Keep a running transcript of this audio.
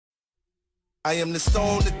I am the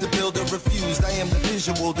stone that the builder refused. I am the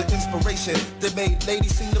visual, the inspiration that made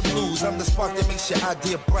ladies sing the blues. I'm the spark that makes your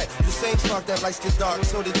idea bright. The same spark that lights the dark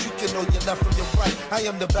so that you can know your left from your right. I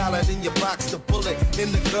am the ballad in your box, the bullet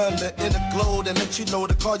in the gun, the inner glow that let you know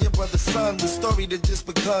to call your brother son. The story that just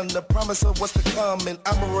begun, the promise of what's to come. And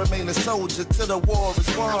I'ma remain a soldier till the war is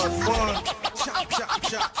won. Chop, chop,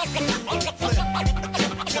 chop. Flip.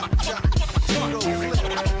 Chop, chop, chop.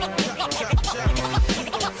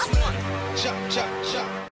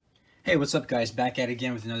 Hey, what's up guys? Back at it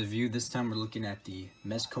again with another review. This time we're looking at the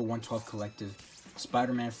Mezco 112 Collective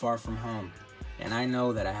Spider-Man Far From Home. And I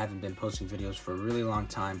know that I haven't been posting videos for a really long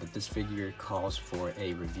time, but this figure calls for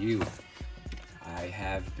a review. I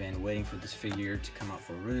have been waiting for this figure to come out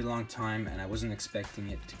for a really long time, and I wasn't expecting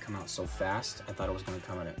it to come out so fast. I thought it was going to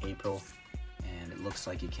come out in April, and it looks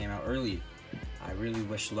like it came out early. I really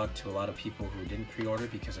wish luck to a lot of people who didn't pre-order,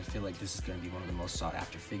 because I feel like this is going to be one of the most sought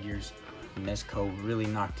after figures. Mezco really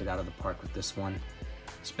knocked it out of the park with this one,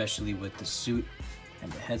 especially with the suit and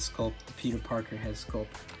the head sculpt, the Peter Parker head sculpt,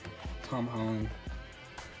 Tom Holland.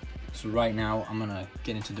 So right now I'm gonna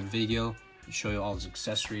get into the video and show you all his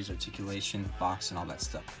accessories, articulation, box, and all that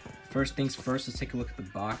stuff. First things first, let's take a look at the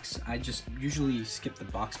box. I just usually skip the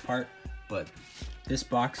box part, but this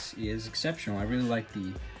box is exceptional. I really like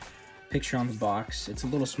the picture on the box. It's a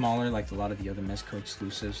little smaller like a lot of the other Mezco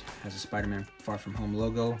exclusives. It has a Spider-Man Far From Home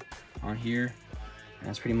logo on here, and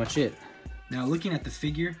that's pretty much it. Now looking at the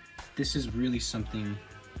figure, this is really something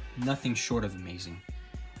nothing short of amazing.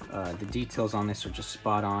 The details on this are just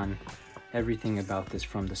spot on. Everything about this,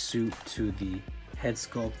 from the suit to the head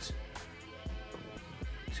sculpt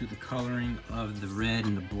to the coloring of the red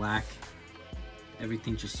and the black,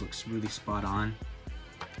 everything just looks really spot on.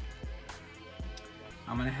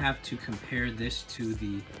 I'm gonna have to compare this to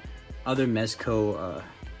the other Mezco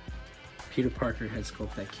Peter Parker head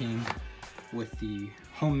sculpt that came with the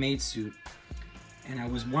homemade suit, and I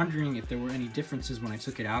was wondering if there were any differences when I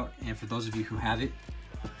took it out. And for those of you who have it,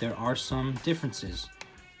 there are some differences.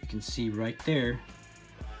 You can see right there,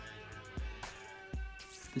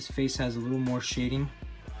 this face has a little more shading.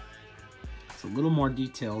 It's a little more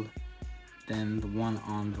detailed than the one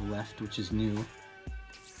on the left, which is new.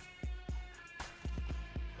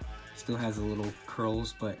 Still has a little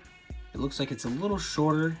curls, but it looks like it's a little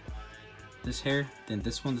shorter, this hair, than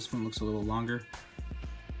this one. This one looks a little longer.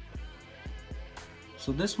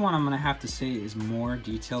 So this one I'm gonna have to say is more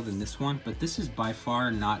detailed than this one, but this is by far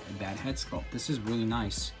not a bad head sculpt. This is really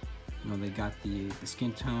nice. You know, they got the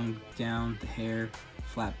skin tone down, the hair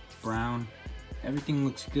flat brown, everything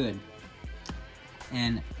looks good.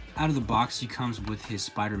 And out of the box he comes with his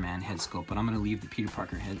Spider-Man head sculpt, but I'm gonna leave the Peter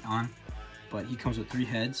Parker head on. But he comes with 3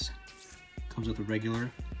 heads. Comes with a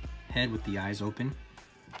regular head with the eyes open,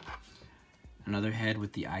 another head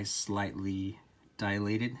with the eyes slightly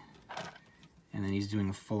dilated, and then he's doing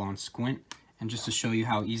a full-on squint. And just to show you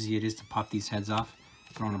how easy it is to pop these heads off,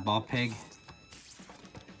 throw on a ball peg,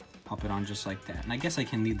 pop it on just like that. And I guess I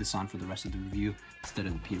can leave this on for the rest of the review instead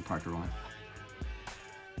of the Peter Parker one.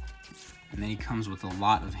 And then he comes with a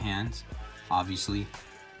lot of hands, obviously.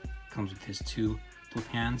 Comes with his 2 flip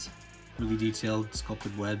hands, really detailed,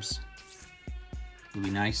 sculpted webs. Really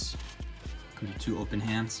nice. Comes with 2 open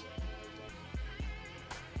hands.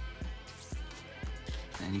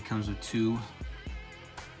 And he comes with 2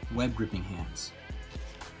 web gripping hands.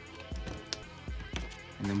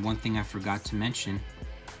 And then one thing I forgot to mention,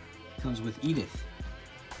 comes with Edith.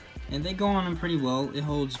 And they go on him pretty well. It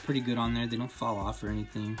holds pretty good on there. They don't fall off or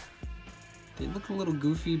anything. They look a little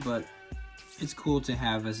goofy, but it's cool to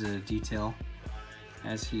have as a detail,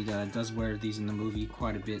 as he does wear these in the movie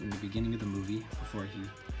quite a bit in the beginning of the movie before he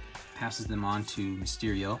passes them on to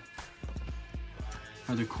Mysterio.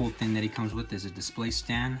 Another cool thing that he comes with is a display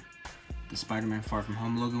stand, the Spider-Man Far From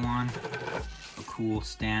Home logo on, a cool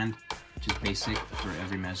stand, which is basic for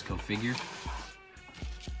every Mezco figure.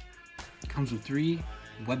 It comes with 3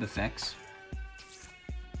 web effects.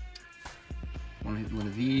 One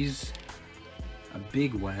of these, a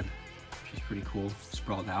big web, which is pretty cool,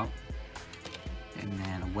 sprawled out. And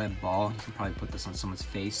then a web ball. You can probably put this on someone's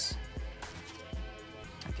face,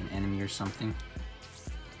 like an enemy or something.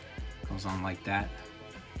 Goes on like that.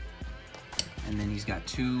 And then he's got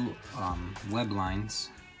 2 web lines.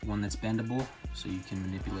 One that's bendable, so you can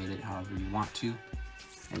manipulate it however you want to.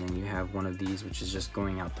 And then you have one of these, which is just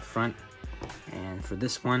going out the front. And for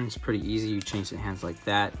this one, it's pretty easy. You change the hands like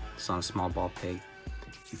that. It's on a small ball peg.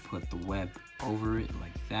 You put the web over it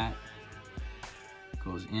like that.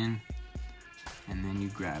 Goes in. And then you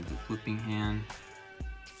grab the flipping hand,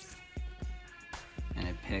 and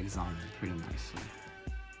it pegs on pretty nicely.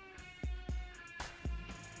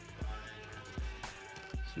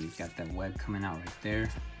 So he's got that web coming out right there.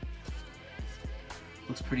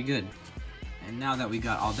 Looks pretty good. And now that we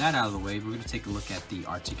got all that out of the way, we're going to take a look at the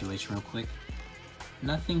articulation real quick.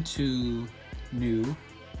 Nothing too new.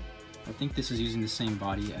 I think this is using the same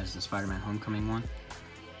body as the Spider-Man Homecoming one.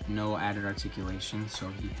 No added articulation, so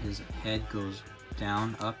his head goes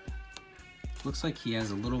down, up. Looks like he has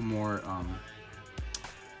a little more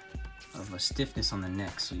of a stiffness on the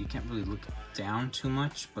neck, so you can't really look down too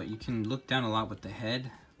much, but you can look down a lot with the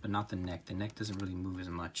head, but not the neck. The neck doesn't really move as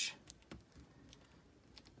much.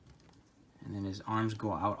 And then his arms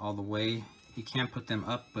go out all the way. You can't put them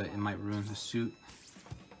up, but it might ruin the suit.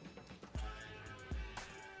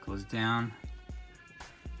 Goes down.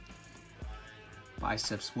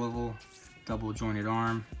 Bicep swivel, double jointed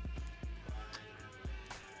arm.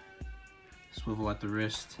 Swivel at the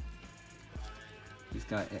wrist. He's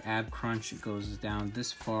got an ab crunch. It goes down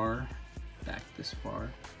this far, back this far.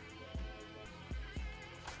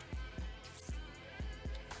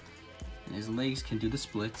 And his legs can do the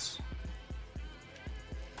splits.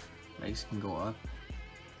 Legs can go up.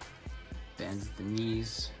 Bends the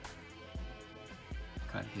knees.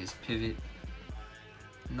 Got his pivot.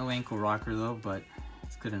 No ankle rocker though, but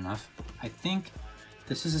it's good enough. I think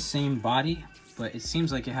this is the same body, but it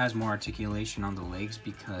seems like it has more articulation on the legs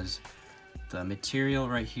because the material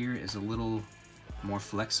right here is a little more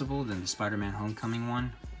flexible than the Spider-Man Homecoming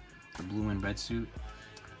one, the blue and red suit.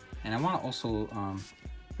 And I want to also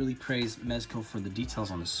really praise Mezco for the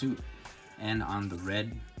details on the suit and on the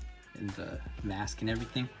red and the mask and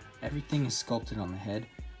everything. Everything is sculpted on the head,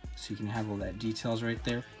 so you can have all that details right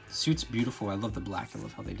there. The suit's beautiful. I love the black. I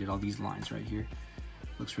love how they did all these lines right here.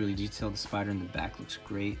 Looks really detailed. The spider in the back looks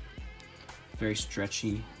great. Very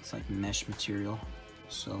stretchy. It's like mesh material.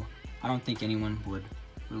 So I don't think anyone would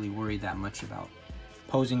really worry that much about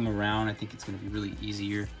posing him around. I think it's going to be really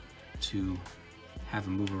easier to have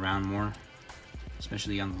him move around more,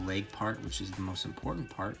 especially on the leg part, which is the most important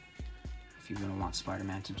part if you're going to want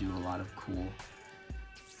Spider-Man to do a lot of cool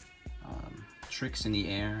tricks in the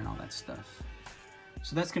air and all that stuff.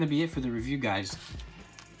 So that's going to be it for the review, guys.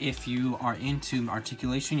 If you are into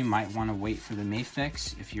articulation, you might want to wait for the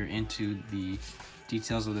Mafex. If you're into the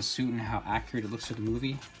details of the suit and how accurate it looks for the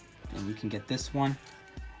movie, then you can get this one.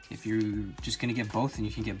 If you're just going to get both, then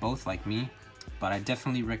you can get both like me. But I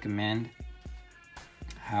definitely recommend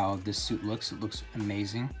how this suit looks. It looks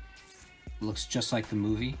amazing. It looks just like the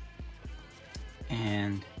movie.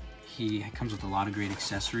 And he comes with a lot of great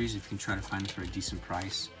accessories if you can try to find it for a decent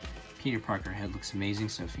price. Peter Parker head looks amazing,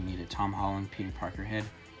 so if you need a Tom Holland Peter Parker head,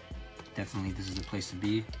 definitely this is the place to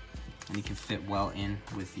be. And you can fit well in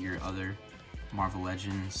with your other Marvel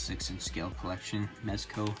Legends 6-inch scale collection,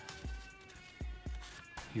 Mezco.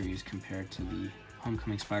 Here he is compared to the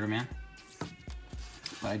Homecoming Spider-Man.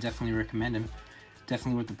 But I definitely recommend him.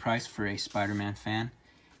 Definitely worth the price for a Spider-Man fan.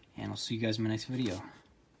 And I'll see you guys in my next video.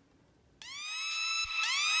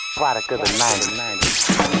 Product of the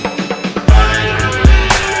 90s.